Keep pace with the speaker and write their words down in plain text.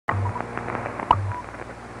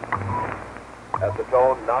At the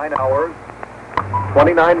tone, 9 hours,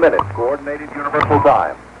 29 minutes, coordinated universal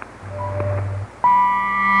time.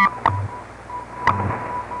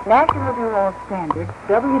 National Bureau of Standards,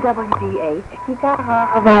 WWVH, Kikaha,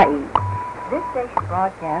 Hawaii. This station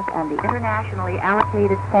broadcasts on the internationally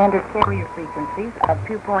allocated standard carrier frequencies of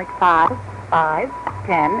 2.5, 5,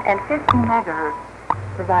 10, and 15 megahertz,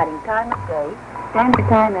 providing time of day, standard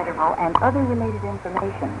time interval, and other related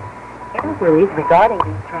information. Inquiries regarding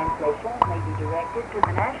these transmissions may be directed to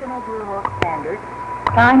the National Bureau of Standards,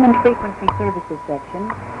 Time and Frequency Services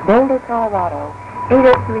Section, Boulder, Colorado,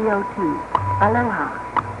 80302. Aloha.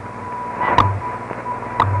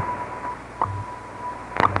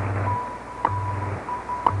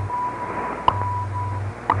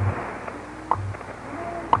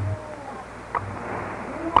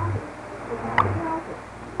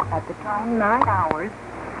 At the time, 9 hours,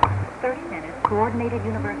 30 minutes, coordinated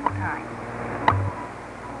universal time.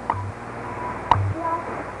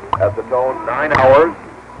 At the tone, 9 hours,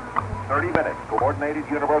 30 minutes, coordinated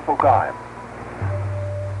universal time.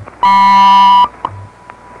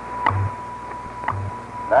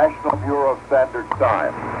 National Bureau of Standards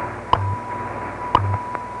time.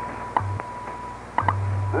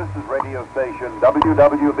 This is radio station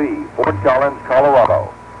WWV, Fort Collins,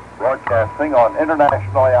 Colorado, broadcasting on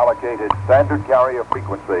internationally allocated standard carrier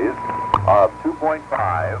frequencies of 2.5,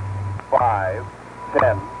 5,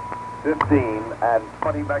 10, 15, and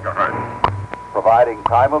 20 megahertz, providing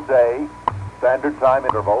time of day, standard time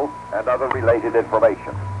interval, and other related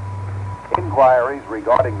information. Inquiries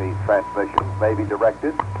regarding these transmissions may be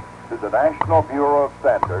directed to the National Bureau of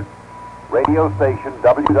Standards, radio station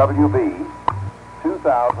WWV,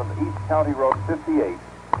 2000 East County Road 58,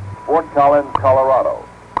 Fort Collins, Colorado,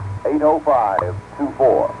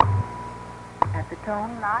 80524. At the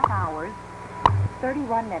tone, 9 hours,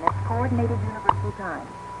 31 minutes, coordinated universal time.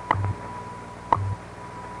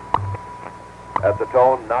 At the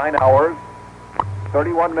tone, 9 hours,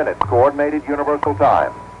 31 minutes, coordinated universal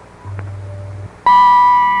time.